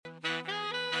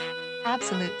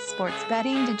Absolute sports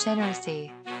betting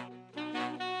degeneracy.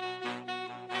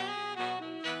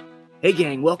 Hey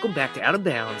gang, welcome back to Out of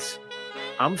Bounds.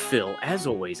 I'm Phil. As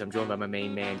always, I'm joined by my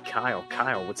main man, Kyle.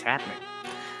 Kyle, what's happening?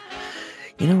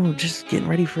 Just getting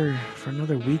ready for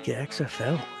another week of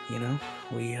XFL.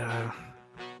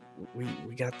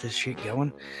 We got this shit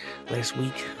going. Last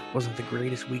week wasn't the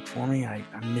greatest week for me. I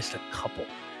missed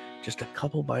just a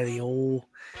couple by the old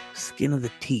skin of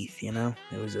the teeth. It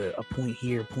was a point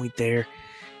here, a point there,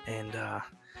 and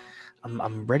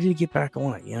I'm ready to get back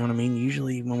on it. You know what I mean?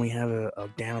 Usually when we have a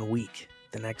down week,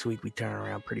 the next week we turn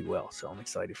around pretty well. So I'm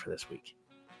excited for this week.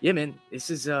 Yeah, man, this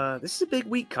is a big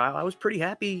week, Kyle. I was pretty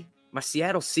happy. My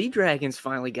Seattle Sea Dragons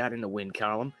finally got in the win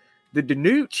column. The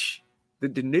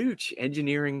Danuch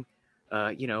engineering,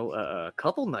 a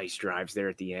couple nice drives there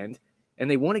at the end, and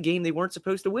they won a game they weren't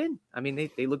supposed to win. I mean,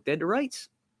 they looked dead to rights.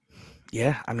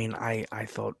 Yeah, I mean, I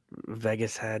thought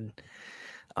Vegas had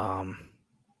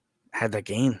that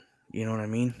game. You know what I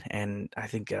mean? And I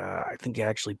think they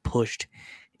actually pushed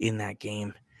in that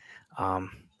game.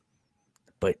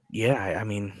 But yeah, I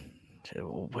mean,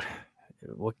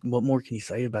 what more can you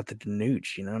say about the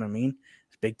Danuch? You know what I mean?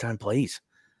 It's big time plays.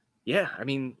 Yeah, I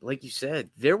mean, like you said,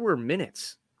 there were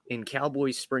minutes in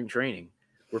Cowboys spring training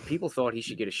where people thought he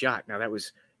should get a shot. Now that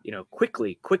was,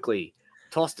 quickly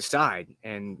tossed aside,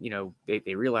 and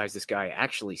they realized this guy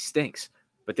actually stinks.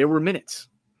 But there were minutes.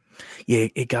 Yeah,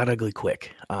 it got ugly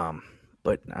quick.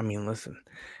 But I mean, listen,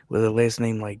 with a last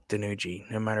name like Danucci,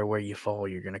 no matter where you fall,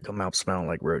 you're gonna come out smelling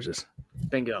like roses.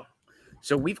 Bingo.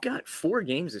 So we've got 4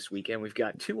 games this weekend. We've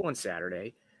got 2 on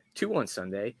Saturday, 2 on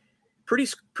Sunday. Pretty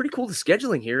cool the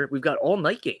scheduling here. We've got all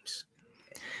night games.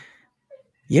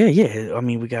 Yeah. I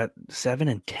mean, we got 7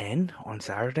 and 10 on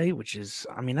Saturday, which is,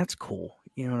 I mean, that's cool.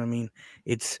 You know what I mean?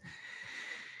 It's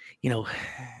not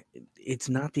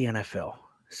the NFL.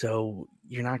 So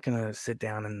you're not going to sit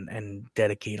down and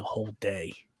dedicate a whole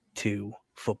day to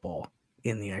football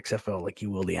in the XFL like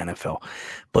you will the NFL.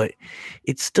 But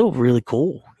it's still really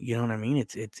cool. You know what I mean?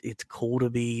 It's cool to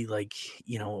be like,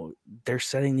 they're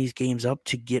setting these games up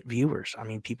to get viewers. I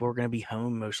mean, people are going to be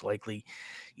home most likely,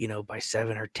 by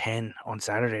 7 or 10 on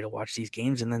Saturday to watch these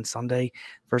games. And then Sunday,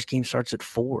 first game starts at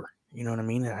 4. You know what I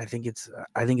mean? I think it's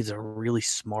a really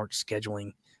smart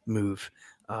scheduling move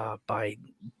by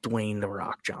Dwayne "The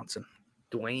Rock" Johnson.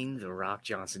 Dwayne "The Rock"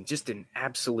 Johnson, just an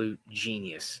absolute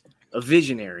genius, a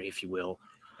visionary, if you will.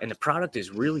 And the product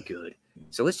is really good.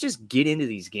 So let's just get into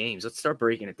these games. Let's start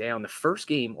breaking it down. The first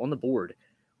game on the board,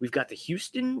 we've got the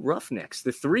Houston Roughnecks,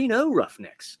 the 3-0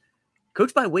 Roughnecks,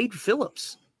 coached by Wade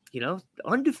Phillips.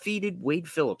 Undefeated Wade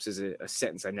Phillips is a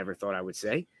sentence I never thought I would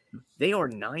say. They are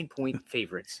 9-point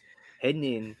favorites heading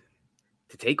in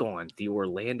to take on the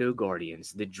Orlando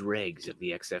Guardians, the dregs of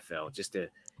the XFL. Just an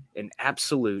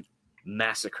absolute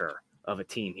massacre of a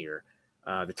team here.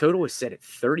 The total is set at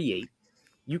 38.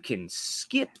 You can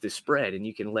skip the spread and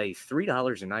you can lay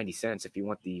 $3.90 if you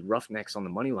want the Roughnecks on the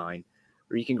money line,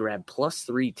 or you can grab plus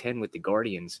 310 with the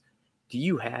Guardians. Do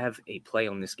you have a play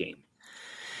on this game?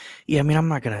 Yeah, I mean, I'm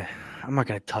not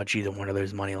gonna touch either one of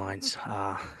those money lines.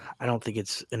 I don't think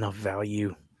it's enough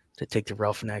value to take the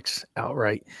Roughnecks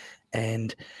outright,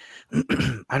 and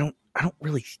I don't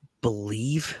really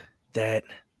believe that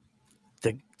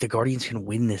the Guardians can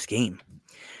win this game.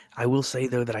 I will say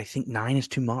though that I think 9 is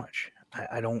too much.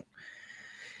 I don't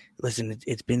listen.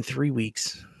 It's been 3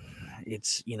 weeks.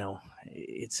 It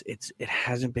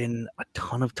hasn't been a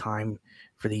ton of time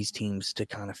for these teams to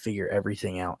kind of figure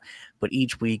everything out. But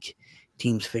each week,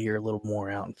 teams figure a little more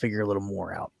out and figure a little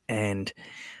more out. And,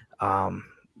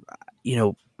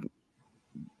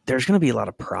 there's going to be a lot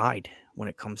of pride when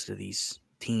it comes to these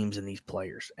teams and these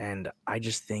players. And I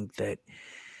just think that,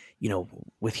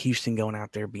 with Houston going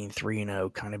out there being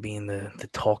 3-0, kind of being the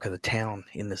talk of the town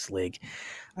in this league,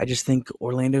 I just think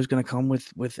Orlando's going to come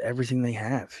with everything they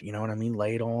have. You know what I mean?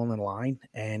 Lay it all on the line.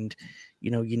 And,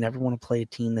 you never want to play a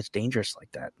team that's dangerous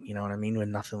like that. You know what I mean? With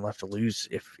nothing left to lose,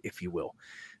 if you will.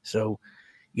 So,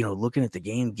 looking at the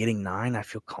game, getting 9, I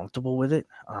feel comfortable with it.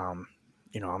 I'm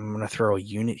going to throw a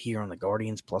unit here on the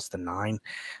Guardians plus the 9.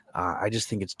 I just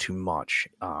think it's too much.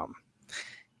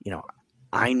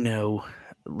 I know,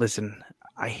 listen,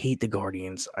 I hate the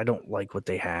Guardians. I don't like what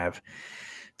they have.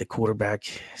 The quarterback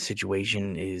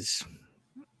situation is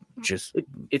just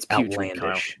it's putrid, Kyle.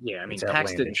 outlandish. Yeah, I mean, It's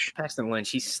Paxton Lynch,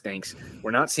 he stinks.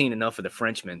 We're not seeing enough of the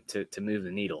Frenchman to move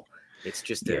the needle. It's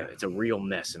just it's a real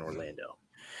mess in Orlando.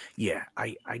 Yeah,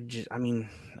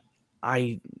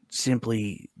 I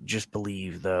simply just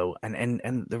believe, though,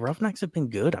 and the Roughnecks have been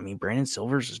good. I mean, Brandon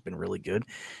Silvers has been really good.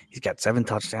 He's got 7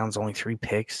 touchdowns, only 3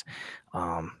 picks.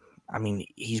 I mean,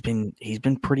 he's been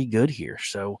pretty good here.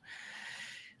 So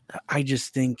I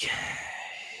just think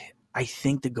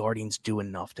the Guardians do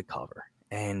enough to cover.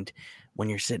 And when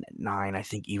you're sitting at 9, I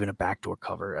think even a backdoor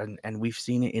cover, and we've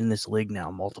seen it in this league now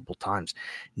multiple times,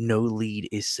 no lead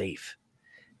is safe.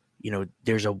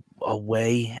 There's a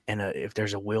way, and if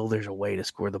there's a will, there's a way to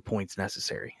score the points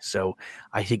necessary. So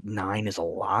I think 9 is a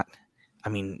lot. I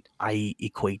mean, I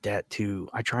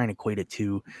try and equate it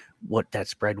to what that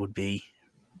spread would be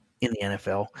in the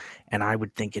NFL, and I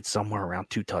would think it's somewhere around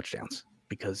 2 touchdowns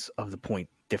because of the point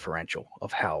differential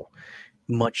of how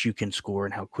much you can score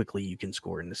and how quickly you can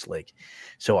score in this league.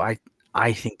 So I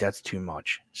think that's too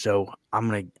much. So I'm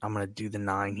gonna do the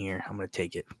 9 here. I'm gonna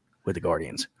take it with the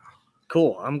Guardians.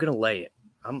 Cool. I'm gonna lay it.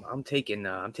 I'm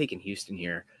taking Houston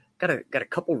here. Got a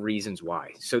couple reasons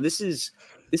why. So this is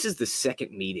the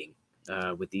second meeting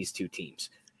with these two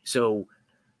teams. So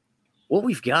what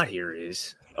we've got here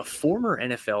is a former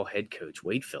NFL head coach,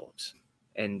 Wade Phillips,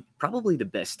 and probably the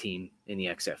best team in the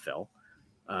XFL.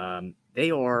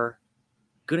 They are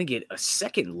going to get a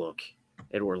second look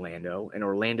at Orlando, an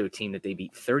Orlando team that they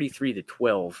beat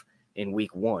 33-12 in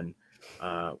week 1.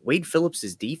 Wade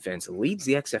Phillips' defense leads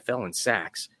the XFL in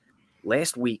sacks.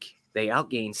 Last week, they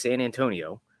outgained San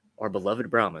Antonio, our beloved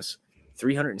Brahmas,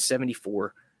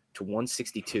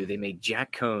 374-162. They made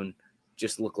Jack Cohn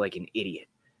just look like an idiot.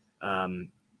 I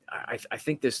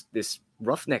think this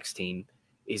Roughnecks team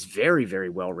is very, very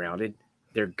well-rounded.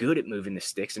 They're good at moving the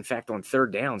sticks. In fact, on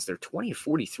third downs, they're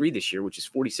 20-43 this year, which is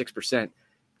 46%.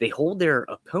 They hold their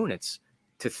opponents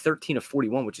to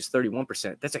 13-41, which is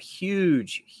 31%. That's a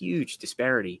huge, huge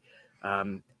disparity.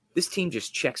 This team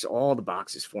just checks all the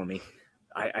boxes for me.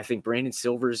 I think Brandon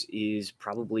Silvers is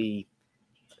probably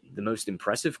the most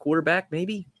impressive quarterback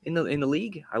maybe in the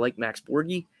league. I like Max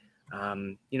Borghi.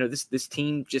 This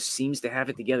team just seems to have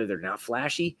it together. They're not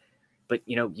flashy, but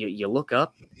you look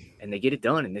up and they get it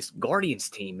done. And this Guardians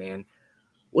team, man,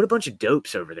 what a bunch of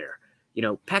dopes over there.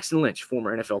 Paxton Lynch,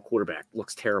 former NFL quarterback,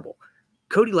 looks terrible.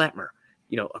 Cody Latmer,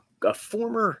 a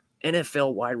former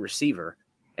NFL wide receiver,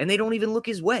 and they don't even look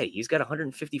his way. He's got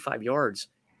 155 yards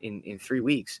in 3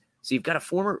 weeks. So you've got a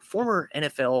former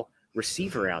NFL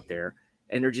receiver out there,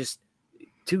 and they're just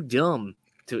too dumb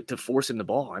to force him the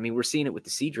ball. I mean, we're seeing it with the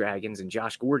Sea Dragons and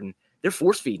Josh Gordon. They're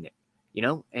force feeding it,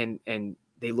 and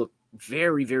they look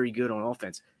very, very good on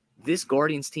offense. This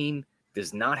Guardians team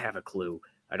does not have a clue.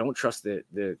 I don't trust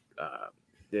the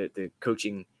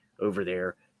coaching over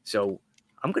there. So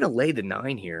I'm going to lay the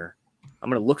 9 here. I'm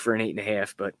going to look for an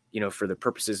 8.5, but for the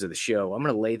purposes of the show, I'm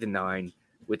going to lay the 9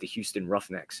 with the Houston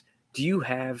Roughnecks. Do you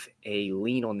have a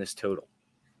lean on this total?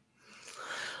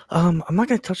 I'm not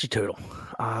going to touch the total.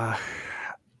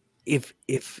 If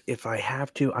I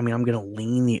have to, I mean, I'm going to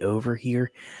lean the over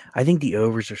here. I think the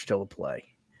overs are still a play.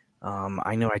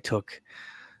 I know I took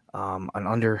an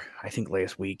under, I think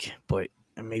last week, but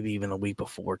maybe even the week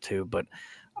before too. But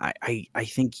I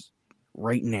think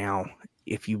right now,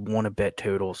 if you want to bet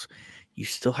totals, you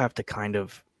still have to kind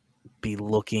of be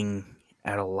looking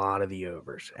at a lot of the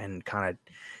overs and kind of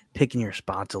picking your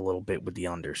spots a little bit with the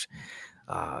unders.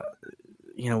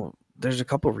 There's a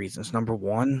couple of reasons. Number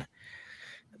one,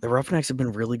 the Roughnecks have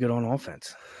been really good on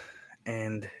offense,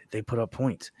 and they put up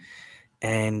points.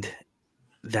 And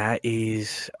that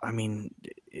is, I mean,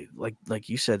 like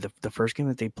you said, the first game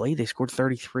that they played, they scored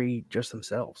 33 just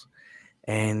themselves.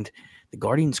 And the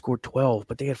Guardians scored 12,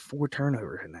 but they had 4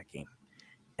 turnovers in that game.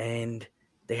 And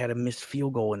they had a missed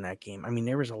field goal in that game. I mean,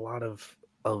 there was a lot of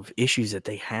issues that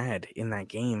they had in that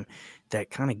game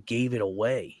that kind of gave it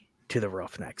away to the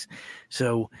Roughnecks.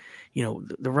 So,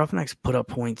 the Roughnecks put up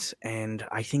points, and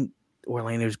I think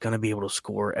Orlando's going to be able to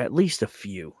score at least a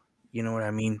few. You know what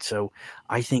I mean? So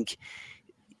I think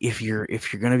if you're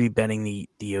going to be betting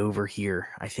the over here,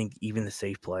 I think even the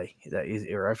safe play that is,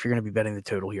 or if you're going to be betting the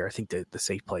total here, I think the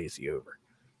safe play is the over.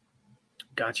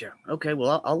 Gotcha. Okay,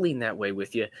 well, I'll lean that way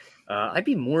with you. I'd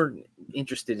be more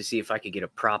interested to see if I could get a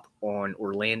prop on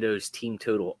Orlando's team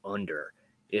total under.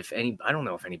 I don't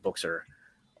know if any books are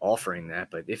offering that,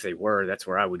 but if they were, that's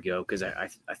where I would go, because I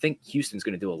think Houston's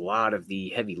going to do a lot of the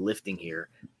heavy lifting here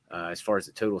as far as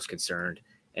the total is concerned,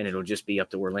 and it'll just be up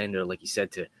to Orlando, like you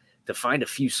said, to find a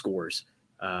few scores.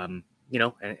 And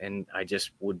I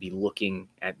just would be looking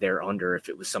at their under if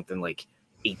it was something like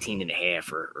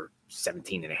 18.5 or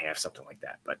 17.5, something like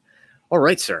that. But all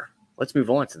right, sir, let's move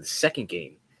on to the second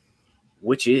game,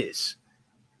 which is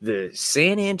the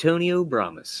San Antonio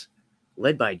Brahmas,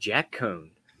 led by Jack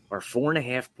Cohn, are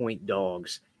 4.5-point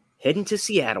dogs, heading to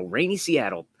Seattle, rainy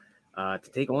Seattle, to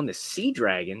take on the Sea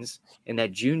Dragons and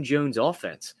that June Jones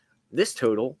offense. This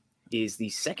total is the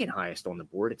second highest on the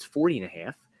board. It's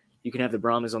 40.5. You can have the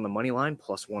Brahmas on the money line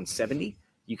plus 170.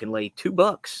 You can lay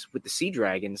 $2 with the Sea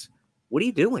Dragons. What are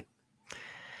you doing?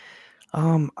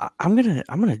 I'm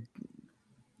gonna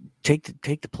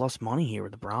take the plus money here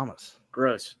with the Brahmas.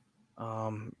 Gross.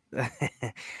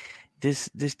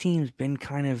 This team's been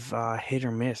kind of hit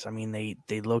or miss. I mean,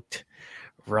 they looked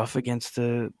rough against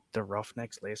the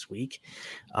Roughnecks last week.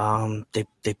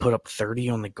 They put up 30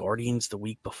 on the Guardians the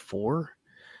week before.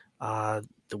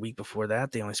 The week before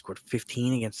that, they only scored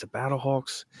 15 against the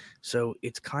Battlehawks. So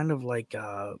it's kind of like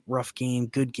rough game,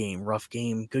 good game, rough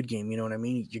game, good game. You know what I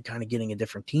mean? You're kind of getting a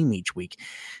different team each week.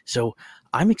 So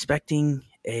I'm expecting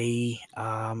a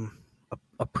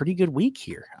pretty good week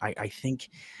here. I think,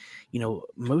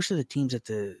 most of the teams that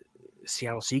the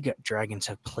Seattle Sea Dragons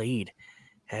have played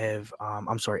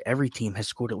every team has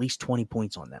scored at least 20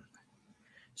 points on them.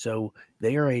 So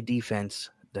they are a defense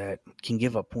that can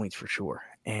give up points for sure.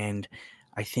 And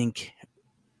I think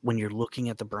when you're looking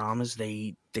at the Brahmas,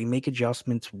 they make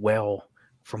adjustments well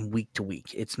from week to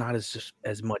week. It's not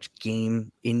as much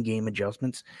in-game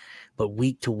adjustments, but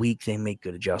week to week they make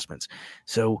good adjustments.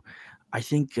 So I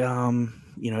think they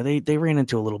ran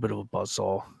into a little bit of a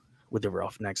buzzsaw with the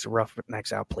Roughnecks. The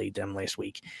Roughnecks outplayed them last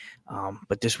week,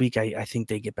 but this week I think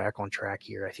they get back on track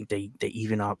here. I think they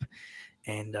even up,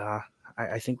 and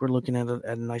I think we're looking at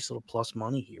a nice little plus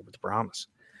money here with the Brahmas.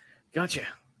 Gotcha.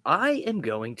 I'm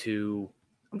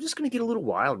just going to get a little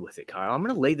wild with it, Kyle. I'm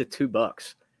going to lay the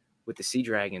 $2 with the Sea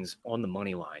Dragons on the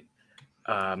money line.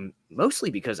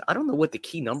 Mostly because I don't know what the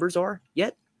key numbers are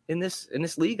yet in this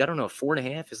league. I don't know if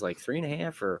 4.5 is like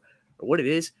 3.5 or what it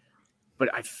is,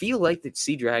 but I feel like the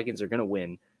Sea Dragons are going to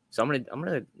win. So I'm going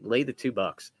to lay the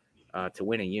 $2 to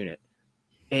win a unit.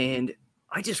 And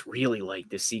I just really like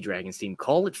this Sea Dragons team.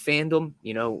 Call it fandom.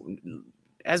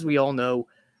 As we all know,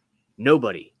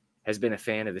 nobody has been a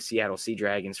fan of the Seattle Sea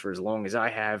Dragons for as long as I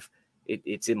have.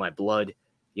 It's in my blood.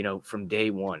 From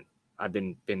day one, I've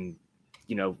been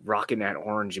rocking that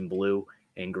orange and blue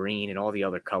and green and all the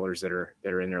other colors that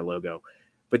are in their logo.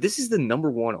 But this is the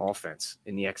number one offense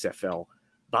in the XFL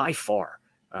by far.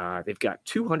 They've got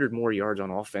 200 more yards on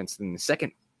offense than the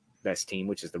second best team,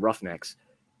 which is the Roughnecks.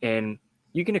 And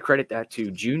you can accredit that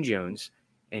to June Jones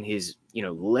and his,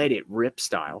 let it rip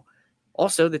style.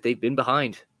 Also that they've been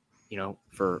behind,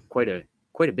 for quite a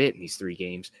bit in these 3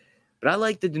 games. But I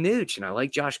like the Danuch and I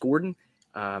like Josh Gordon.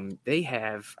 They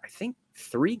have, I think,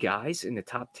 3 guys in the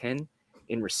top 10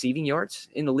 in receiving yards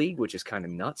in the league, which is kind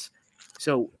of nuts.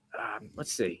 So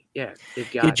let's see. Yeah,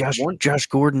 they've got Josh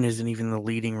Gordon isn't even the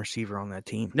leading receiver on that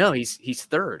team. No, he's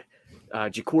third.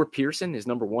 Ja'Cour Pearson is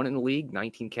number 1 in the league,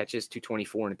 19 catches,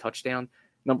 224 and a touchdown.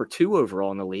 Number 2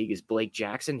 overall in the league is Blake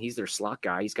Jackson. He's their slot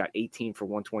guy. He's got 18 for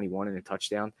 121 and a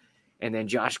touchdown. And then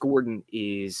Josh Gordon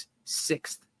is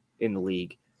 6th in the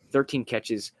league, 13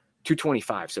 catches,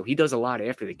 225. So he does a lot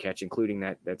after the catch, including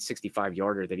that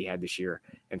 65-yarder that he had this year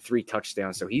and 3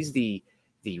 touchdowns. So he's the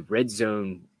red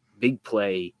zone, big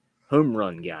play, home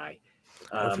run guy.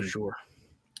 For sure.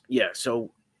 Yeah,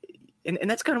 so and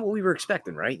that's kind of what we were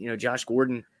expecting, right? Josh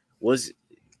Gordon was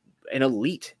an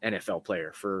elite NFL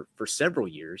player for several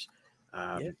years.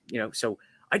 So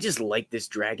I just like this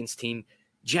Dragons team.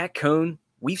 Jack Cohn,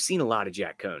 we've seen a lot of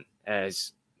Jack Cohn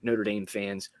as Notre Dame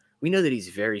fans. We know that he's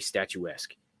very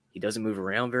statuesque. He doesn't move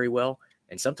around very well,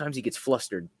 and sometimes he gets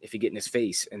flustered if you get in his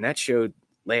face. And that showed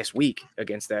last week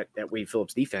against that Wade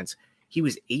Phillips defense. He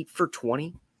was 8 for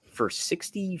 20 for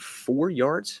 64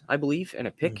 yards, I believe, and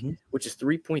a pick, which is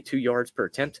 3.2 yards per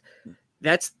attempt.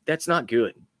 That's not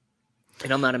good.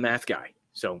 And I'm not a math guy,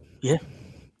 so yeah.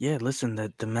 Listen,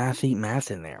 the math eat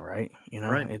math in there, right?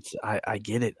 Right. It's I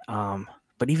get it.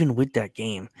 But even with that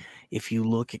game, if you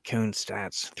look at Cohn's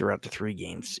stats throughout the 3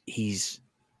 games, he's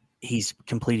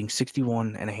completing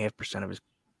 61.5% of his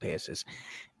passes.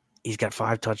 He's got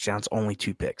 5 touchdowns, only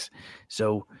 2 picks.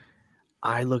 So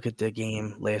I look at the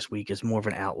game last week as more of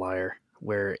an outlier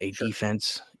where a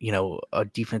defense, a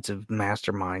defensive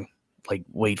mastermind like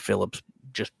Wade Phillips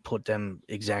just put them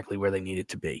exactly where they needed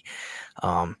to be.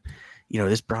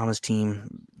 This Brahmas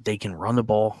team, they can run the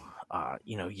ball.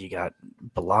 You got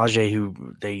Balaje,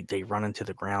 who they run into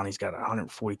the ground. He's got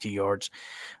 142 yards.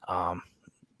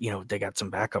 They got some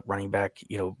backup running back,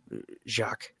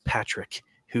 Jacques Patrick,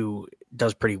 who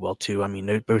does pretty well too. I mean,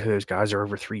 both of those guys are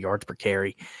over 3 yards per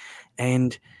carry.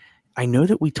 And I know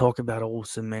that we talk about old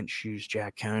cement shoes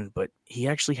Jack Cohn, but he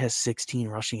actually has 16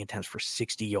 rushing attempts for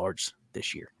 60 yards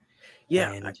this year.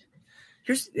 Yeah.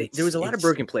 There was a lot of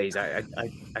broken plays. I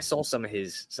saw some of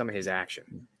his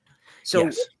action. So,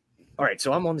 yes. All right.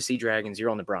 So I'm on the Sea Dragons. You're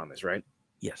on the Brahmas, right?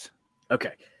 Yes.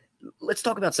 Okay. Let's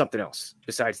talk about something else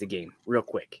besides the game real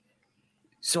quick.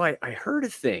 So I heard a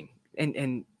thing,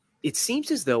 and it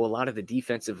seems as though a lot of the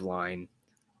defensive line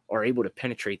are able to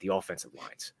penetrate the offensive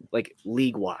lines, like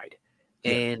league wide.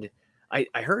 Yeah. And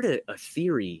I heard a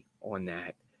theory on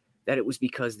that it was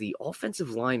because the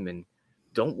offensive linemen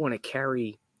don't want to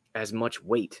carry as much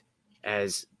weight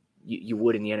as you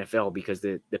would in the NFL because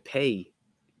the pay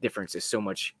difference is so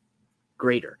much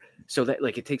greater. So that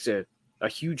like it takes a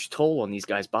huge toll on these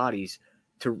guys' bodies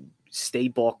to stay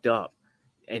bulked up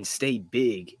and stay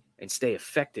big and stay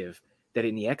effective, that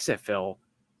in the XFL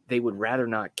they would rather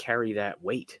not carry that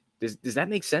weight. Does that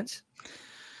make sense?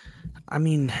 I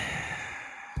mean,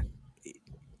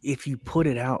 if you put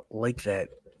it out like that,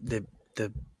 the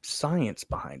science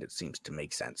behind it seems to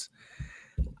make sense.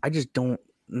 I just don't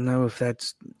know if I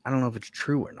don't know if it's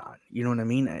true or not. You know what I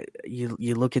mean?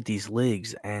 You look at these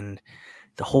leagues, and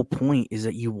the whole point is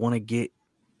that you want to get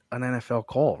an NFL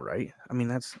call, right? I mean,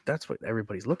 that's what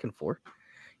everybody's looking for.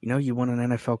 You want an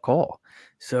NFL call.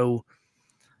 So,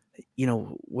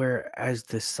 whereas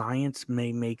the science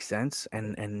may make sense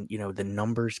and the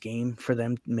numbers game for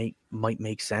them might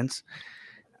make sense.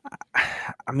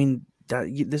 I mean,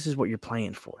 this is what you're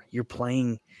playing for. You're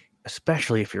playing,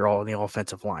 especially if you're all in the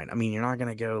offensive line. I mean, you're not going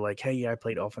to go like, hey, yeah, I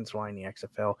played offensive line in the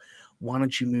XFL. Why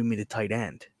don't you move me to tight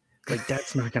end? Like,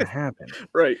 that's not going to happen.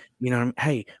 Right.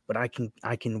 Hey, but I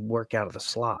can work out of the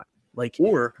slot. Like,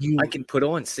 or I can put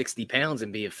on 60 pounds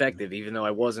and be effective, even though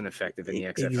I wasn't effective in the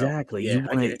XFL. Exactly. Yeah, you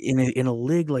want to in a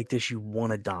league like this, you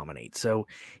want to dominate. So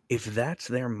if that's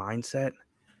their mindset,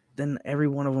 then every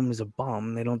one of them is a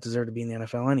bum. They don't deserve to be in the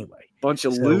NFL anyway. Bunch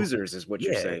of losers is what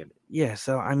you're saying. Yeah.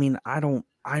 So I mean, I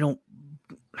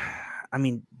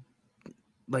mean,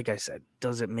 like I said,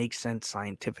 does it make sense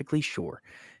scientifically? Sure.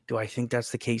 Do I think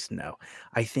that's the case? No.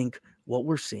 I think what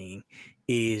we're seeing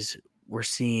is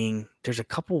there's a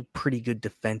couple pretty good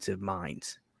defensive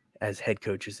minds as head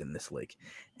coaches in this league.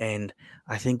 And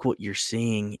I think what you're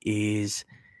seeing is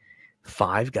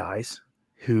 5 guys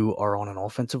who are on an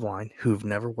offensive line who've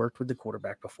never worked with the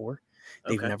quarterback before.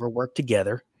 They've never worked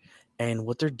together. And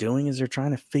what they're doing is they're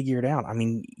trying to figure it out. I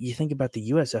mean, you think about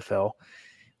the USFL,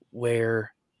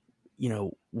 where,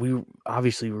 we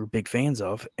obviously were big fans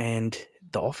of, and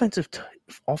the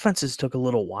offenses took a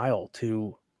little while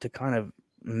to kind of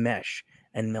mesh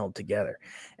and meld together.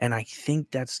 And I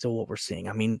think that's still what we're seeing.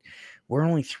 I mean, we're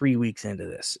only 3 weeks into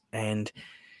this. And,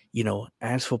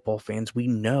 as football fans, we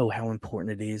know how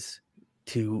important it is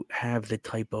to have the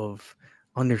type of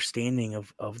understanding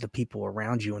of the people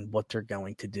around you and what they're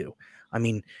going to do. I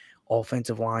mean,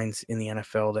 offensive lines in the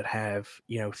NFL that have,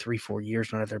 3-4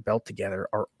 years under their belt together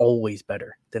are always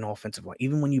better than offensive line.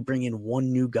 Even when you bring in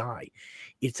one new guy,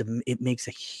 it makes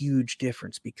a huge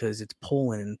difference because it's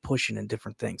pulling and pushing and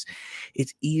different things.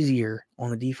 It's easier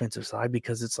on the defensive side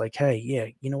because it's like, hey, yeah,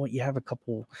 you know what? You have a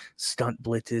couple stunt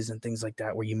blitzes and things like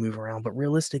that where you move around, but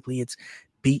realistically it's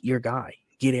beat your guy,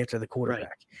 get after the quarterback.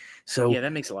 Right. So yeah,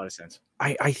 that makes a lot of sense.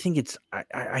 I think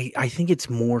it's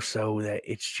more so that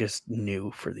it's just new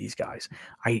for these guys.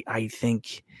 I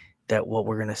think that what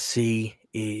we're going to see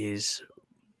is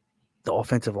the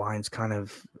offensive lines kind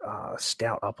of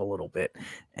stout up a little bit.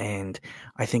 And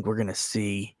I think we're going to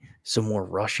see some more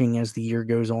rushing as the year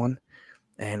goes on.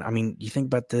 And I mean, you think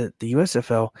about the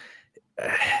USFL,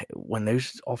 when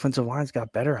those offensive lines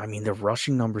got better, I mean, the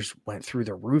rushing numbers went through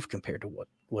the roof compared to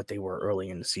what they were early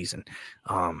in the season.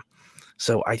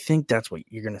 So I think that's what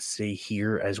you're going to see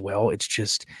here as well. It's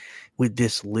just with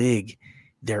this league,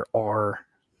 there are,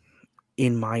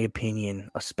 in my opinion,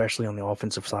 especially on the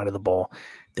offensive side of the ball,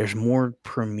 there's more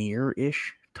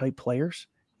premier-ish type players,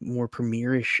 more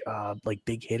premier-ish like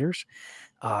big hitters.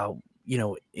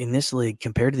 In this league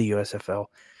compared to the USFL,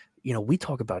 we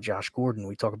talk about Josh Gordon,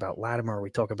 we talk about Latimer, we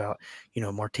talk about,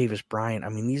 Martavis Bryant. I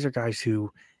mean, these are guys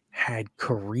who had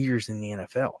careers in the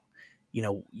NFL.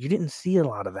 You didn't see a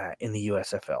lot of that in the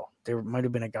USFL. There might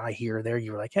have been a guy here or there.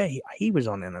 You were like, hey, he was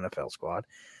on an NFL squad.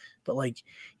 But, like,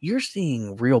 you're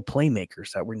seeing real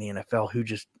playmakers that were in the NFL who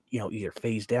just, either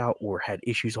phased out or had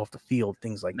issues off the field,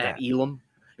 things like Matt that. Elam.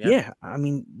 Yeah. I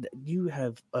mean, you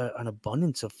have an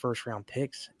abundance of first-round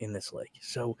picks in this league.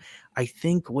 So I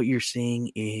think what you're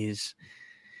seeing is,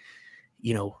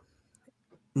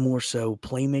 more so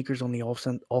playmakers on the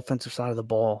offensive side of the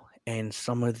ball, and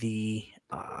some of the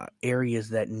areas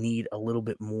that need a little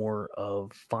bit more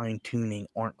of fine-tuning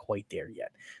aren't quite there yet.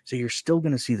 So you're still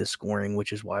going to see the scoring,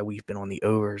 which is why we've been on the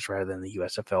overs rather than the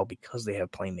USFL, because they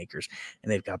have playmakers and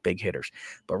they've got big hitters.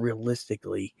 But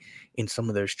realistically, in some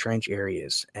of those trench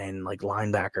areas and like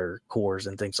linebacker cores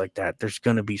and things like that, there's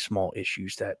going to be small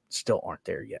issues that still aren't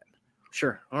there yet.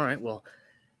 Sure. All right. Well,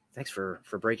 thanks for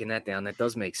breaking that down. That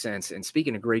does make sense. And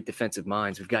speaking of great defensive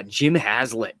minds, we've got Jim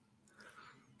Haslett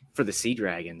for the Sea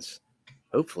Dragons.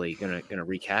 Hopefully, gonna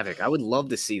wreak havoc. I would love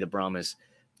to see the Brahmas,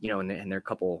 and their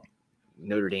couple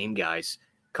Notre Dame guys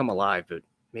come alive, but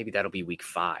maybe that'll be week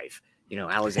 5.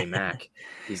 Alize Mack,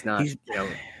 he's not. He's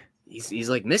He's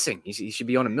like missing. He should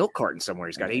be on a milk carton somewhere.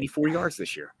 He's got 84 yards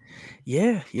this year.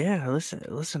 Yeah.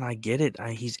 Listen, I get it.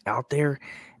 He's out there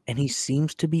and he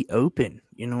seems to be open.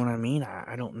 You know what I mean?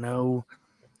 I don't know.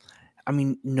 I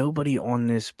mean, nobody on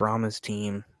this Brahmas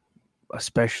team,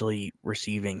 especially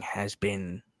receiving, has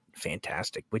been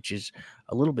fantastic, which is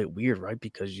a little bit weird, right?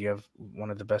 Because you have one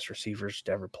of the best receivers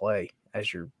to ever play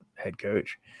as your head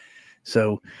coach.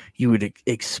 So you would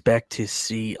expect to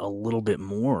see a little bit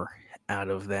more out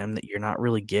of them that you're not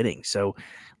really getting. So,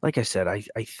 like I said, I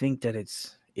think that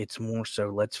it's more so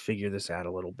let's figure this out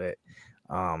a little bit.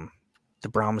 The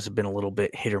Brahmas have been a little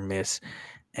bit hit or miss,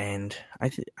 and I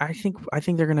think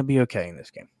they're going to be okay in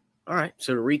this game. All right.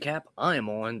 So to recap, I am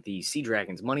on the Sea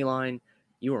Dragons money line.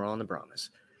 You are on the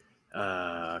Brahmas.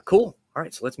 Cool. All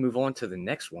right. So let's move on to the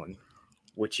next one,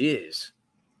 which is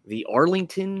the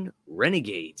Arlington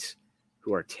Renegades,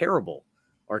 who are terrible,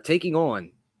 are taking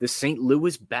on the St.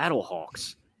 Louis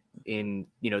Battlehawks in,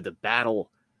 the battle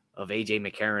of AJ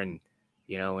McCarron,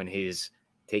 and his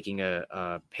taking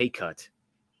a pay cut,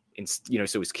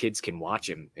 so his kids can watch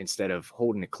him instead of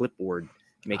holding a clipboard,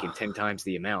 making 10 times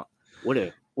the amount. What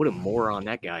a moron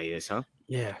that guy is, huh?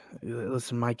 Yeah.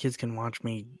 Listen, my kids can watch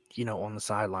me, on the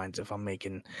sidelines if I'm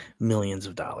making millions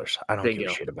of dollars. I don't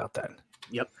give a shit about that.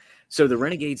 Yep. So the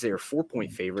Renegades, they are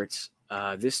 4-point favorites.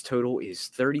 This total is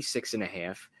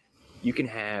 36.5. You can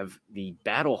have the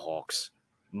Battlehawks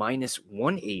minus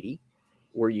 180,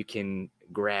 or you can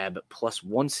grab plus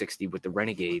 160 with the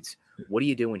Renegades. What are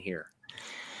you doing here?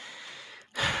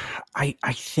 I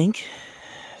think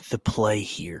the play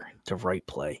here, the right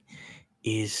play,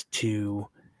 is to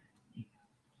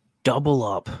double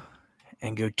up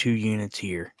and go 2 units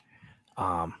here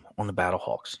on the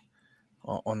Battlehawks,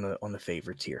 on the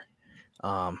favorites here.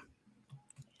 I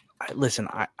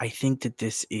think that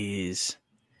this is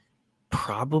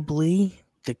probably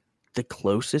the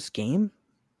closest game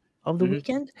of the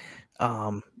weekend,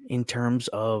 in terms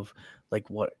of like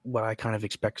what I kind of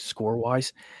expect score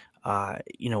wise.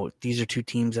 These are 2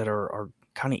 teams that are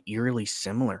kind of eerily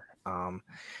similar.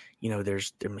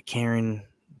 There's the McCarron,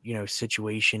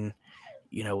 situation,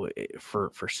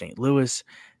 for St. Louis,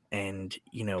 and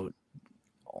you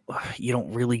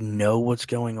don't really know what's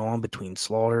going on between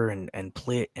Slaughter and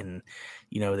Plitt, and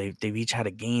they've each had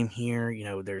a game here.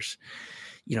 There's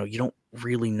you don't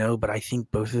really know, but I think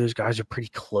both of those guys are pretty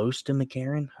close to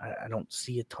McCarron. I don't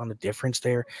see a ton of difference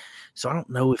there, so I don't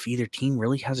know if either team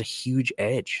really has a huge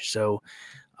edge. So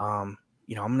I'm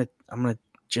gonna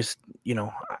just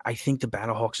I think the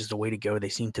Battlehawks is the way to go. They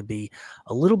seem to be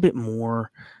a little bit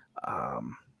more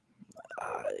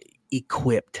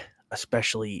equipped,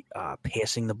 especially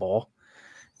passing the ball,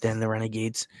 than the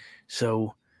Renegades.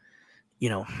 So,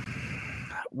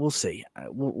 we'll see.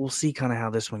 We'll see kind of how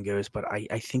this one goes. But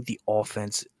I think the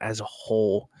offense as a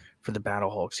whole for the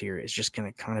Battlehawks here is just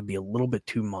going to kind of be a little bit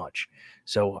too much.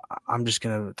 So I'm just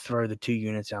going to throw the 2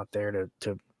 units out there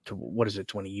to what is it,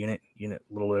 20 unit, a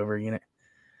little over a unit.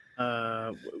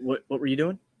 What were you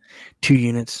doing? 2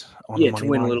 units on the money to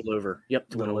win line. a little over. Yep,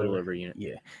 to win a little over a unit.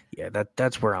 Yeah.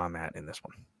 That's where I'm at in this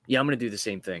one. Yeah, I'm going to do the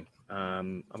same thing.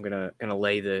 I'm gonna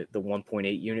lay the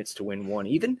 1.8 units to win 1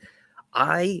 even.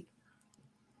 I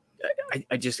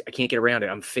can't get around it.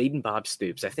 I'm fading Bob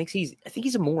Stoops. I think he's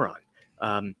a moron.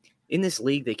 In this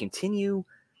league, they continue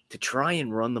to try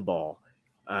and run the ball.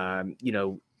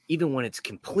 Even when it's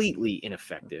completely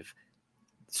ineffective.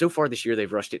 So far this year,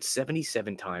 they've rushed it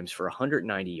 77 times for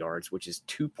 190 yards, which is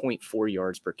 2.4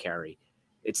 yards per carry.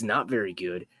 It's not very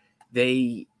good.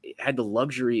 They had the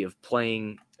luxury of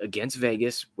playing against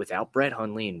Vegas without Brett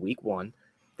Hundley in week 1.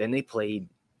 Then they played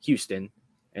Houston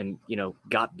and,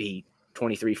 got beat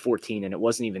 23-14, and it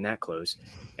wasn't even that close.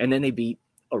 And then they beat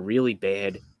a really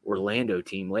bad Orlando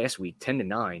team last week,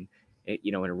 10-9,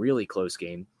 in a really close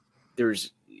game.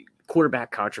 There's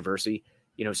quarterback controversy.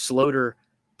 Slaughter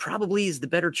probably is the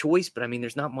better choice, but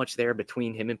there's not much there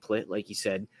between him and Plitt, like you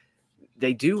said.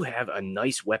 They do have a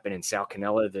nice weapon in Sal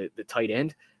Cannella, the tight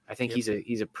end. I think he's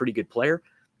a pretty good player,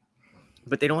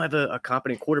 but they don't have a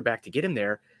competent quarterback to get him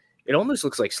there. It almost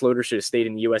looks like Slaughter should have stayed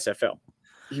in the USFL.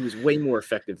 He was way more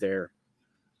effective there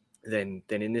than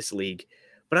in this league.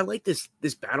 But I like this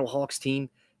Battlehawks team.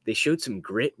 They showed some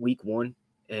grit week 1,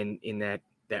 and in that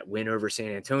win over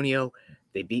San Antonio,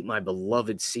 they beat my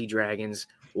beloved Sea Dragons,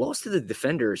 lost to the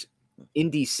Defenders in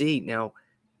DC. Now,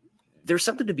 there's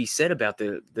something to be said about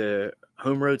the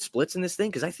home road splits in this thing,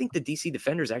 because I think the DC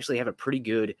Defenders actually have a pretty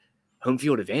good home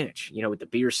field advantage, with the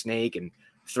beer snake and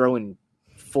throwing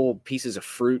full pieces of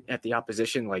fruit at the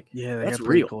opposition. Like, Yeah, they that's got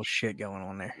pretty real. cool shit going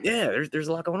on there. Yeah, there's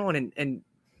a lot going on. And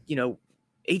AJ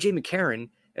McCarron,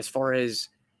 as far as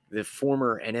the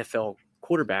former NFL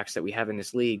quarterbacks that we have in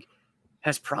this league,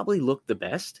 has probably looked the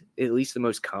best, at least the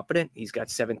most competent. He's got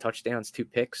 7 touchdowns, 2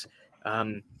 picks.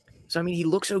 So, I mean, he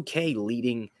looks okay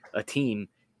leading a team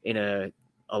in a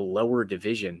lower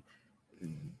division.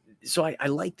 So I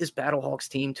like this Battlehawks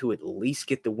team to at least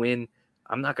get the win.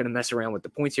 I'm not going to mess around with the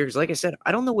points here because, like I said,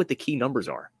 I don't know what the key numbers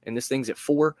are. And this thing's at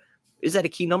 4. Is that a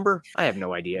key number? I have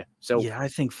no idea. So yeah, I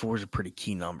think 4 is a pretty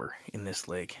key number in this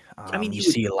league. I mean, you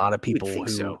see a lot of people who,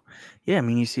 so. Yeah, I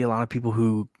mean, you see a lot of people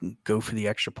who go for the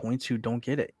extra points who don't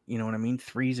get it. You know what I mean?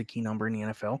 3 is a key number in the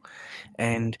NFL,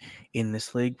 and in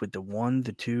this league with the 1,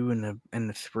 the 2, and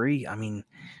the 3, I mean,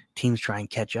 teams try and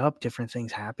catch up. Different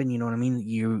things happen. You know what I mean?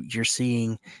 You're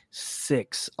seeing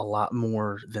 6 a lot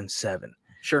more than 7.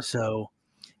 Sure. So,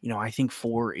 I think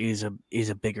 4 is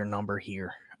a bigger number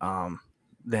here.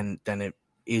 Than it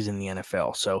is in the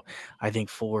NFL. So I think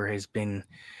 4 has been,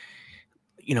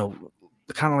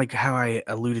 kind of like how I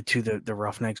alluded to the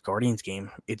Roughnecks Guardians game.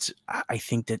 I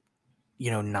think that,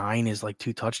 9 is like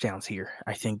 2 touchdowns here.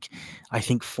 I think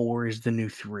 4 is the new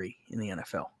 3 in the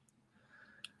NFL.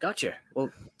 Gotcha.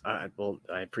 Well, I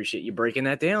appreciate you breaking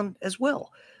that down as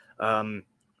well.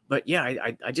 But yeah,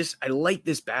 I like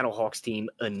this Battlehawks team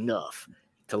enough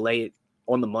to lay it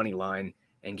on the money line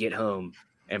and get home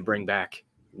and bring back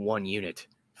 1 unit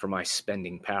for my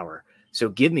spending power. So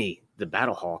give me the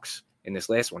Battlehawks in this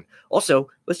last one. Also,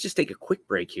 let's just take a quick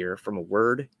break here from a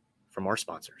word from our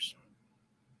sponsors.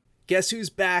 Guess who's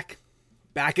back?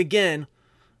 Back again.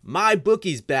 My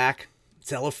bookie's back.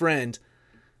 Tell a friend.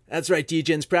 That's right,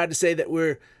 DJ's proud to say that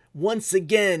we're once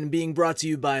again being brought to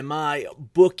you by My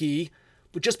Bookie.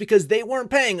 But just because they weren't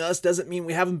paying us doesn't mean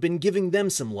we haven't been giving them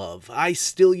some love. I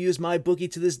still use My Bookie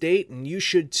to this date, and you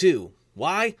should too.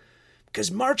 Why? Because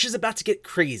March is about to get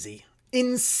crazy,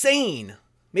 insane,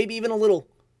 maybe even a little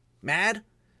mad.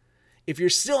 If you're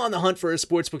still on the hunt for a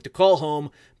sportsbook to call home,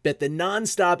 bet the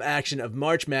non-stop action of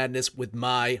March Madness with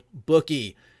My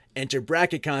Bookie. Enter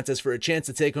bracket contests for a chance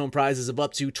to take home prizes of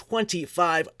up to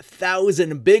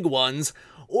 25,000 big ones,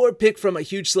 or pick from a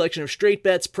huge selection of straight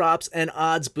bets, props, and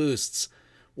odds boosts.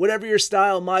 Whatever your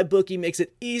style, My Bookie makes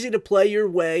it easy to play your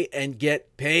way and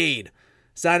get paid.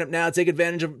 Sign up now, take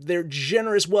advantage of their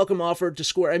generous welcome offer to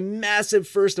score a massive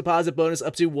first deposit bonus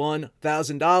up to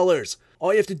 $1,000.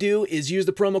 All you have to do is use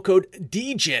the promo code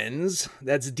DEGENS,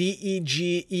 that's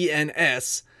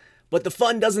DEGENS, but the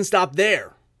fun doesn't stop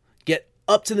there. Get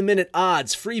up-to-the-minute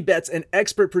odds, free bets, and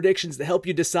expert predictions to help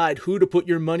you decide who to put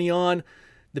your money on.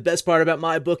 The best part about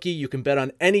My Bookie, you can bet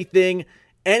on anything,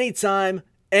 anytime,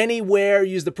 anywhere.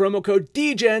 Use the promo code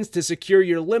DEGENS to secure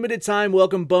your limited time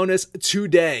welcome bonus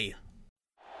today.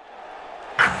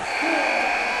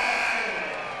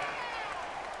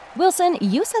 Wilson,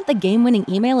 you sent the game-winning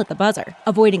email at the buzzer,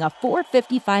 avoiding a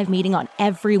 4:55 meeting on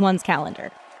everyone's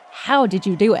calendar. How did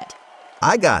you do it?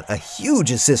 I got a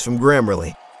huge assist from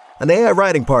Grammarly, an AI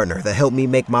writing partner that helped me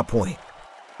make my point.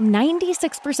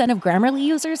 96% of Grammarly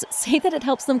users say that it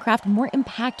helps them craft more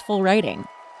impactful writing.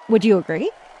 Would you agree?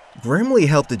 Grammarly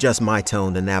helped adjust my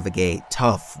tone to navigate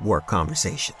tough work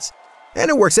conversations. And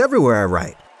it works everywhere I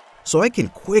write, so I can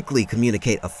quickly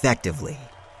communicate effectively.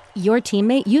 Your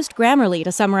teammate used Grammarly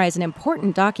to summarize an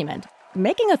important document,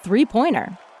 making a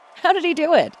 3-pointer. How did he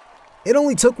do it? It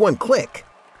only took 1 click.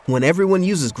 When everyone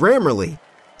uses Grammarly,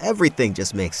 everything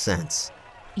just makes sense.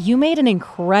 You made an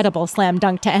incredible slam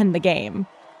dunk to end the game.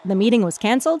 The meeting was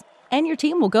canceled, and your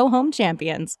team will go home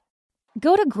champions.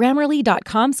 Go to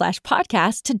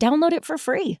Grammarly.com/podcast to download it for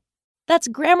free. That's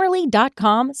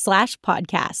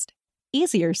Grammarly.com/podcast.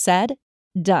 Easier said,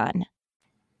 done.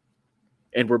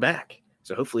 And we're back.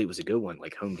 So hopefully it was a good one,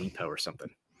 like Home Depot or something.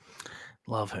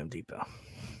 Love Home Depot.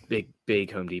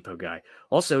 Big Home Depot guy.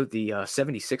 Also, the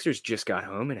 76ers just got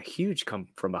home in a huge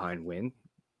come-from-behind win.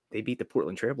 They beat the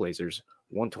Portland Trailblazers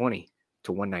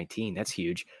 120-119. That's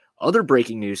huge. Other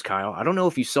breaking news, Kyle. I don't know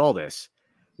if you saw this.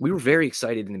 We were very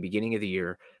excited in the beginning of the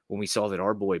year when we saw that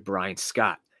our boy Brian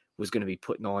Scott was going to be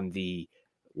putting on the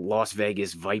Las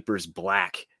Vegas Vipers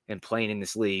black and playing in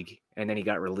this league. And then he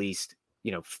got released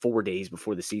 4 days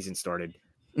before the season started.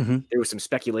 Mm-hmm. There was some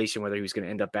speculation whether he was going to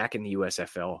end up back in the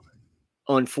USFL.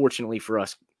 Unfortunately for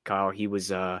us, Kyle, he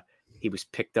was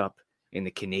picked up in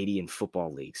the Canadian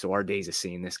Football League. So our days of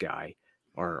seeing this guy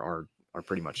are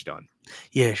pretty much done.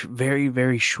 Yeah, very,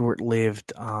 very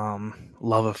short-lived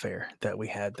love affair that we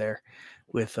had there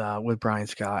with Brian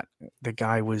Scott. The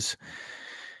guy was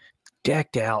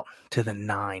decked out to the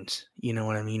nines. You know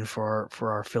what I mean, for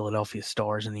our Philadelphia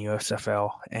Stars in the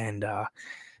USFL, and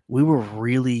we were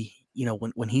really,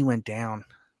 when he went down,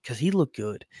 because he looked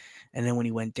good, and then when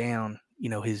he went down,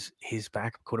 his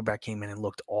backup quarterback came in and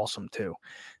looked awesome too.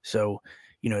 So,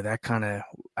 that kind of,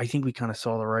 I think we kind of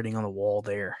saw the writing on the wall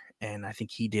there, and I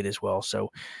think he did as well. So,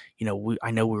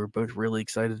 I know we were both really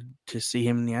excited to see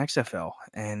him in the XFL,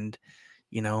 and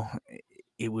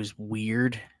it was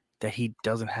weird that he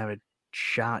doesn't have a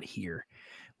shot here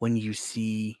when you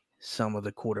see some of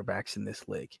the quarterbacks in this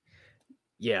league.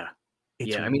 Yeah.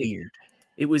 It's I mean,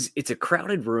 weird. It's a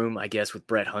crowded room, I guess, with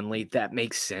Brett Hundley. That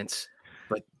makes sense.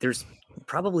 But there's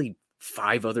probably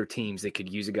 5 other teams that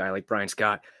could use a guy like Brian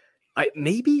Scott.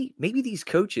 Maybe these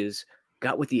coaches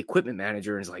got with the equipment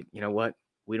manager and is like, you know what?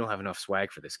 We don't have enough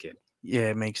swag for this kid. Yeah,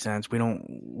 it makes sense. We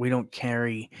don't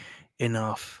carry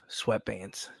enough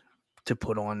sweatbands to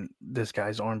put on this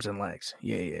guy's arms and legs.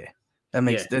 Yeah.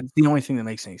 That's the only thing that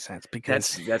makes any sense,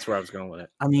 because that's where I was going with it.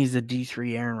 I mean, he's the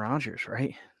D3 Aaron Rodgers,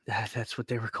 right? That's what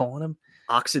they were calling him.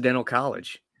 Occidental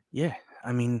College. Yeah.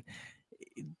 I mean,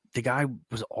 the guy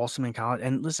was awesome in college.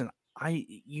 And listen,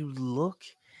 you look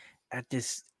at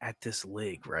this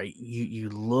league, right? You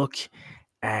look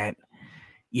at,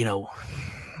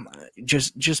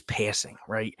 just passing,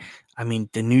 right? I mean,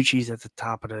 DiNucci's at the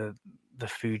top of the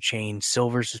food chain.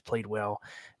 Silvers has played well.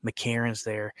 McCarron's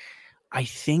there. I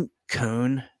think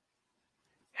Cone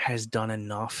has done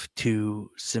enough to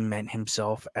cement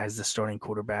himself as the starting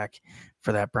quarterback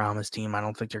for that Brahmas team. I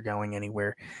don't think they're going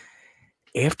anywhere.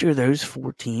 After those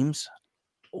 4 teams,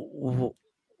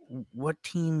 what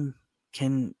team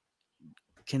can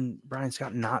Brian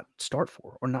Scott not start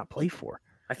for or not play for?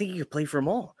 I think you could play for them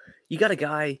all. You got a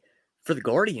guy for the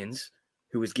Guardians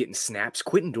who was getting snaps,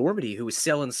 Quentin Dormady, who was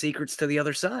selling secrets to the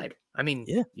other side. I mean,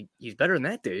 yeah, he's better than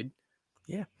that dude.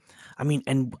 Yeah. I mean,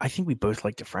 and I think we both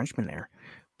like the Frenchman there,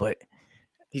 but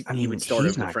he would start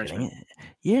over the Frenchman.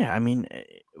 Yeah. I mean,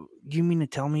 you mean to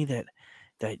tell me that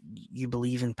you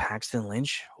believe in Paxton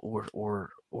Lynch or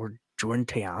Jordan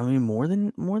Te'ami more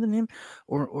than him,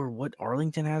 or what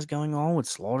Arlington has going on with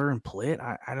Slaughter and Plitt?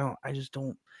 I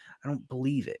don't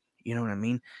believe it. You know what I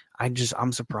mean?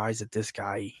 I'm surprised that this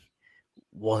guy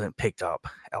wasn't picked up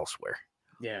elsewhere.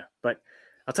 Yeah, but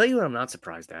I'll tell you what I'm not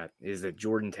surprised at is that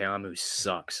Jordan Ta'amu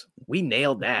sucks. We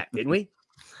nailed that, didn't we?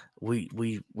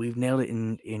 We've nailed it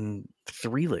in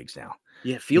 3 leagues now.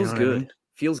 Yeah, feels good. I mean?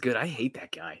 Feels good. I hate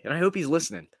that guy, and I hope he's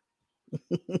listening.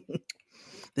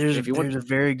 There's a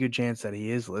very good chance that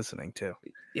he is listening too.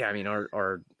 Yeah, I mean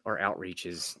our outreach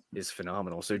is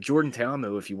phenomenal. So Jordan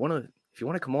Ta'amu, if you want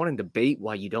to come on and debate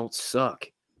why you don't suck,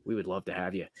 we would love to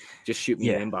have you. Just shoot me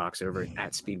an inbox over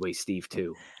at Speedway Steve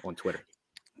 2 on Twitter.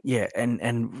 Yeah,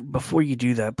 and before you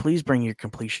do that, please bring your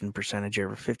completion percentage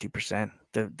over 50%.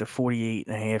 The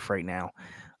 48.5 right now.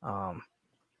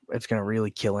 It's going to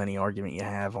really kill any argument you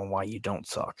have on why you don't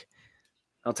suck.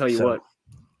 I'll tell you what,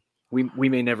 we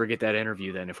may never get that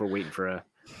interview then if we're waiting for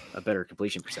a better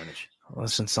completion percentage.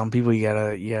 Listen, some people you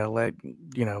gotta let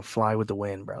fly with the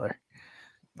wind, brother.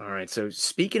 All right. So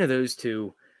speaking of those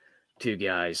two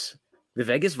guys, the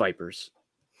Vegas Vipers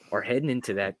are heading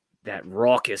into that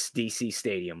raucous DC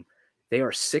stadium. They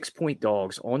are 6-point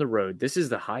dogs on the road. This is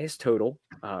the highest total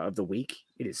of the week.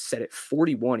 It is set at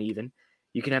 41 even.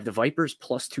 You can have the Vipers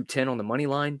plus 210 on the money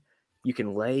line. You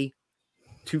can lay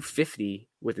 250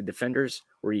 with the Defenders,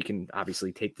 or you can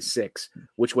obviously take the 6.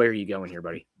 Which way are you going here,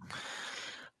 buddy?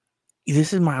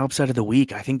 This is my upset of the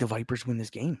week. I think the Vipers win this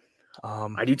game.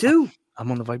 I do too. I'm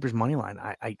on the Vipers money line.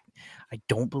 I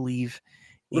don't believe.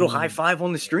 Little high five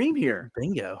on the stream here.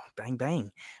 Bingo. Bang,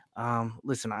 bang.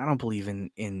 Listen, I don't believe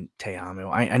in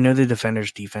Te'amu. I know the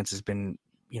Defenders defense has been,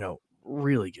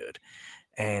 really good.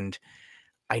 And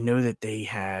I know that they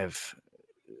have,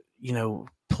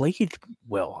 played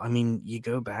well. I mean, you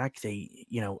go back, they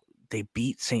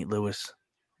beat St. Louis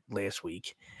last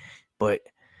week, but,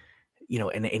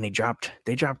 and they dropped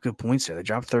good points there. They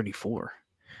dropped 34.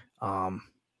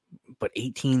 But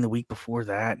 18 the week before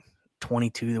that,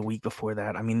 22 the week before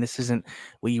that. I mean, this isn't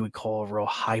what you would call a real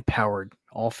high-powered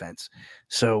offense.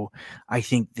 So I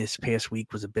think this past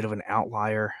week was a bit of an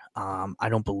outlier. I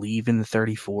don't believe in the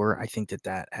 34. I think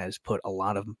that has put a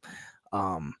lot of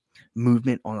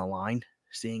movement on the line.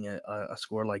 Seeing a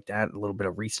score like that, a little bit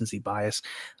of recency bias.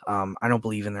 I don't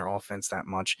believe in their offense that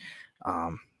much.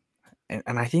 And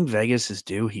I think Vegas is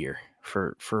due here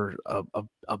for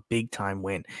a big time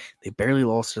win. They barely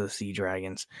lost to the Sea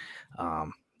Dragons.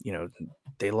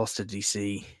 They lost to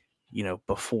DC,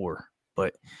 before,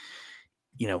 but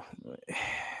they're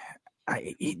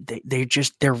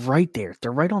right there.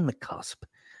 They're right on the cusp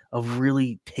of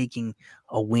really taking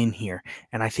a win here.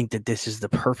 And I think that this is the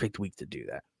perfect week to do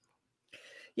that.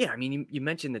 Yeah, I mean, you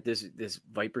mentioned that this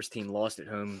Vipers team lost at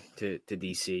home to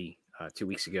DC 2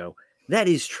 weeks ago. That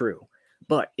is true,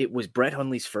 but it was Brett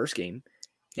Hundley's first game,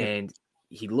 and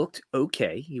he looked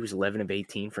okay. He was 11 of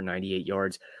 18 for 98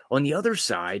 yards. On the other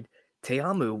side,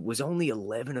 Te'amu was only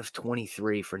 11 of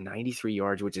 23 for 93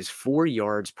 yards, which is 4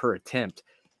 yards per attempt.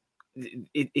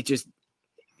 It just,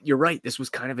 you're right. This was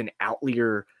kind of an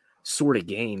outlier sort of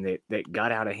game that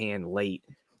got out of hand late.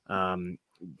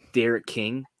 Derek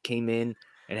King came in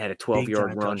and had a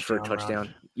 12-yard run for a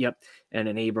touchdown. Yep. And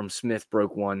then Abram Smith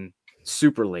broke one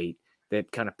super late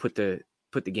that kind of put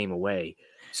the game away.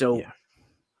 So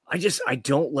I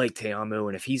don't like Te'amu,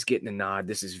 and if he's getting a nod,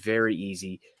 this is very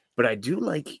easy. But I do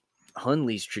like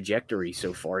Hundley's trajectory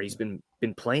so far. He's been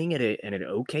playing at an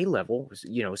okay level,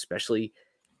 especially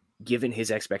given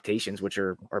his expectations, which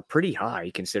are pretty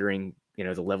high considering,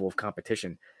 the level of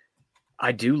competition.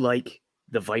 I do like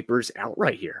the Vipers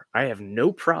outright here. I have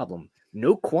no problem,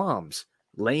 no qualms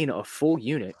laying a full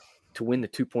unit to win the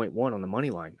 2.1 on the money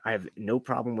line. I have no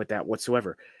problem with that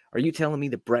whatsoever. Are you telling me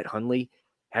that Brett Hundley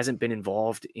hasn't been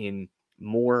involved in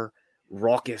more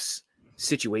raucous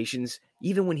situations,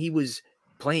 even when he was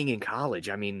playing in college?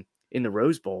 I mean, in the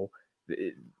Rose Bowl,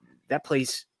 that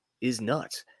place is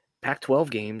nuts. Pac-12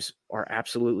 games are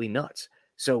absolutely nuts.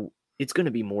 So it's going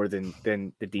to be more than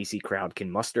the DC crowd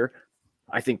can muster.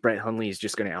 I think Brett Hundley is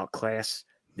just going to outclass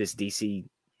this DC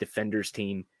Defenders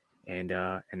team, and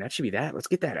that should be that. Let's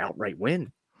get that outright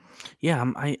win. Yeah,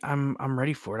 I'm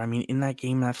ready for it. I mean, in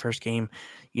that first game,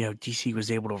 DC was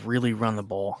able to really run the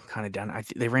ball kind of down.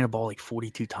 They ran the ball like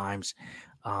 42 times.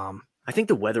 I think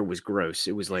the weather was gross.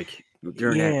 It was like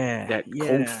during that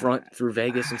cold front through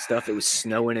Vegas and stuff. It was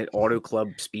snowing at Auto Club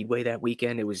Speedway that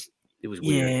weekend. It was weird.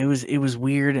 Yeah, it was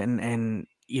weird, and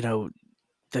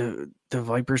the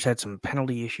Vipers had some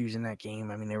penalty issues in that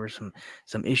game. I mean, there were some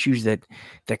issues that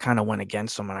kind of went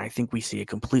against them, and I think we see a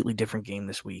completely different game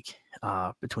this week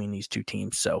between these two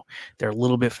teams. So they're a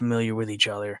little bit familiar with each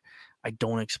other. I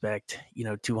don't expect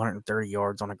 230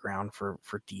 yards on the ground for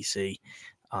DC.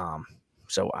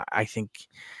 So I think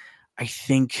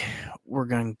we're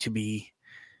going to be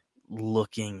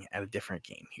looking at a different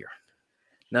game here.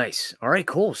 Nice. All right,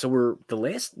 cool. So we're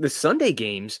the Sunday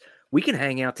games. We can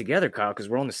hang out together, Kyle, because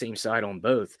we're on the same side on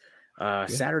both.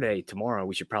 Saturday, tomorrow,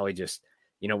 we should probably just,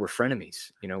 we're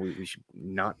frenemies. We should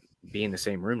not be in the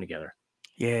same room together.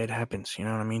 Yeah, it happens. You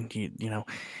know what I mean?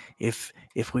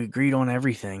 If we agreed on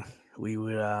everything, we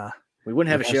would. We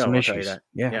wouldn't have a show. I'll tell you that.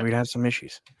 Yeah, we'd have some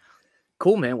issues.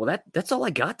 Cool, man. Well, that's all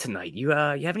I got tonight. You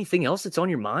have anything else that's on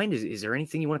your mind? Is there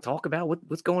anything you want to talk about?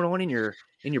 What's going on in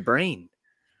your brain?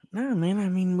 No, man. I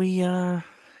mean, we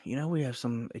have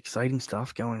some exciting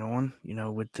stuff going on,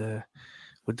 with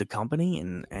the company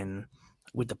and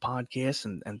with the podcast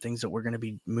and things that we're going to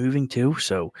be moving to.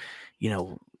 So,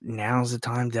 now's the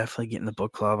time, definitely get in the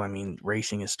book club. I mean,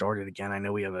 racing has started again. I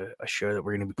know we have a show that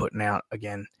we're going to be putting out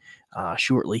again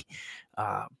shortly.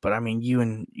 But I mean, you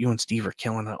and Steve are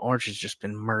killing it. Arch has just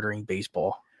been murdering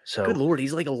baseball. So good Lord,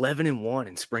 he's like 11-1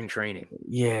 in spring training.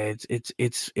 Yeah,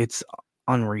 it's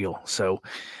unreal. So,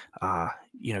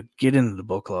 get into the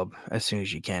book club as soon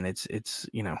as you can. It's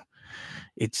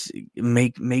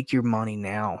make your money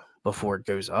now before it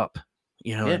goes up.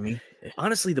 You know what I mean?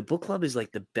 Honestly, the book club is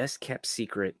like the best kept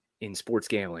secret in sports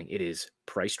gambling. It is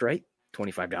priced right,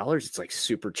 $25. It's like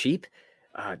super cheap.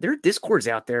 There are discords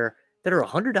out there that are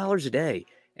 $100 a day.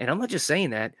 And I'm not just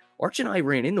saying that. Arch and I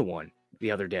ran into one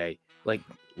the other day, like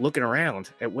looking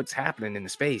around at what's happening in the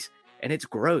space. And it's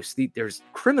gross. There's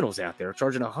criminals out there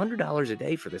charging $100 a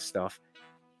day for this stuff.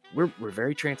 We're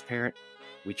very transparent.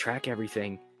 We track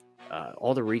everything.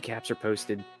 All the recaps are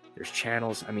posted. There's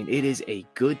channels. I mean, it is a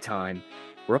good time.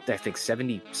 We're up to, I think,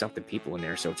 70-something people in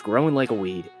there. So it's growing like a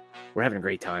weed. We're having a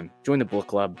great time. Join the book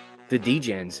club,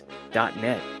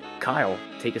 thedgens.net. Kyle,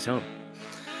 take us home.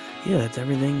 Yeah, that's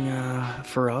everything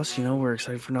for us. We're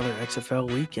excited for another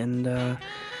XFL week and,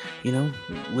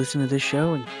 listen to this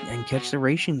show and catch the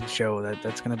racing show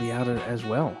that's going to be out as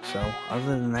well. So other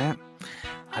than that,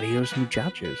 adios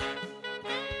muchachos.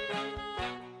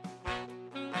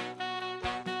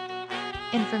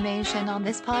 Information on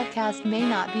this podcast may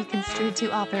not be construed to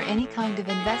offer any kind of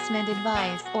investment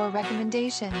advice or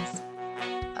recommendations.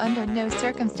 Under no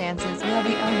circumstances will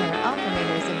the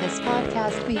owner-operators of this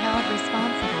podcast be held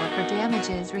responsible for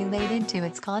damages related to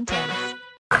its contents.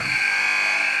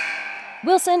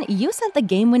 Wilson, you sent the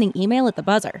game-winning email at the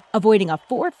buzzer, avoiding a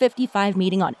 4:55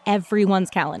 meeting on everyone's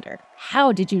calendar.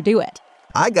 How did you do it?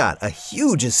 I got a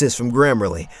huge assist from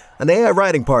Grammarly, an AI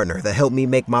writing partner that helped me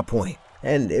make my point.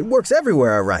 And it works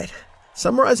everywhere I write.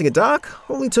 Summarizing a doc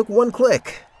only took one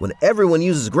click. When everyone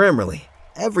uses Grammarly,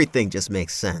 everything just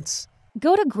makes sense.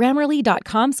 Go to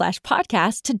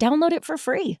Grammarly.com/podcast to download it for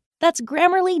free. That's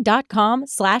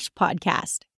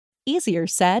Grammarly.com/podcast. Easier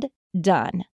said, done.